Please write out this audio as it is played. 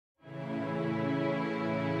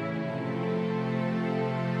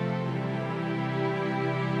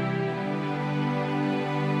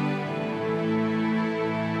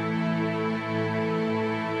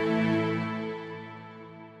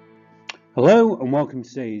Hello and welcome to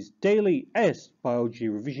today's daily biology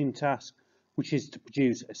revision task, which is to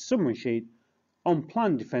produce a summary sheet on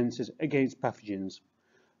plant defences against pathogens.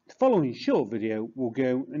 The following short video will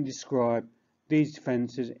go and describe these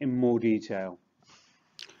defences in more detail.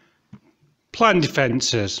 Plant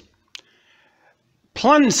defences.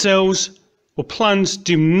 Plant cells or plants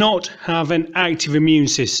do not have an active immune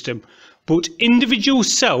system, but individual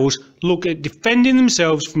cells look at defending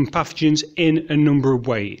themselves from pathogens in a number of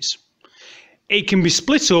ways. It can be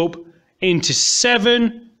split up into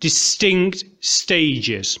 7 distinct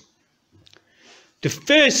stages. The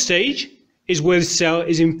first stage is where the cell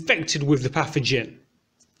is infected with the pathogen.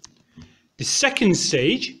 The second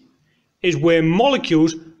stage is where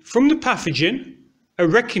molecules from the pathogen are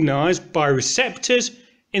recognised by receptors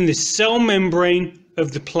in the cell membrane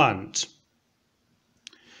of the plant.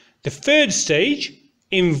 The third stage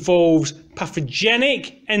involves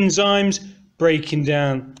pathogenic enzymes breaking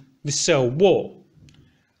down the cell wall.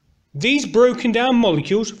 These broken down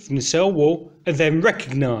molecules from the cell wall are then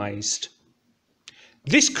recognised.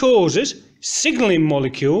 This causes signalling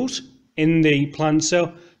molecules in the plant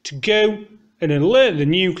cell to go and alert the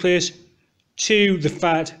nucleus to the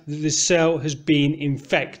fact that the cell has been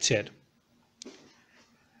infected.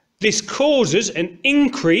 This causes an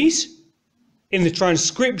increase in the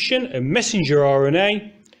transcription of messenger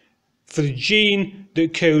RNA for the gene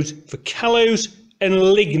that codes for callose and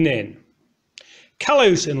lignin.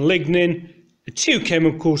 Callose and lignin are 2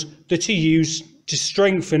 chemicals that are used to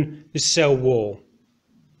strengthen the cell wall.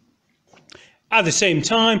 At the same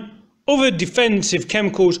time, other defensive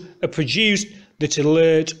chemicals are produced that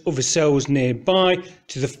alert other cells nearby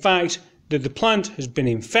to the fact that the plant has been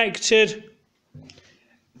infected,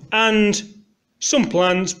 and some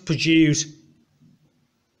plants produce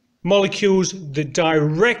molecules that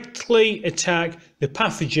directly attack the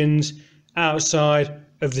pathogens outside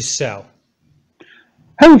of the cell.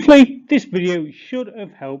 Hopefully this video should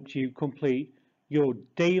have helped you complete your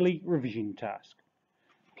daily revision task.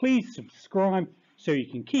 Please subscribe so you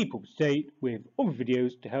can keep up to date with other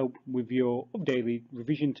videos to help with your daily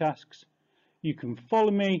revision tasks. You can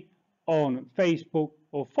follow me on Facebook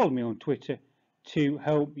or follow me on Twitter to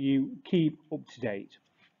help you keep up to date.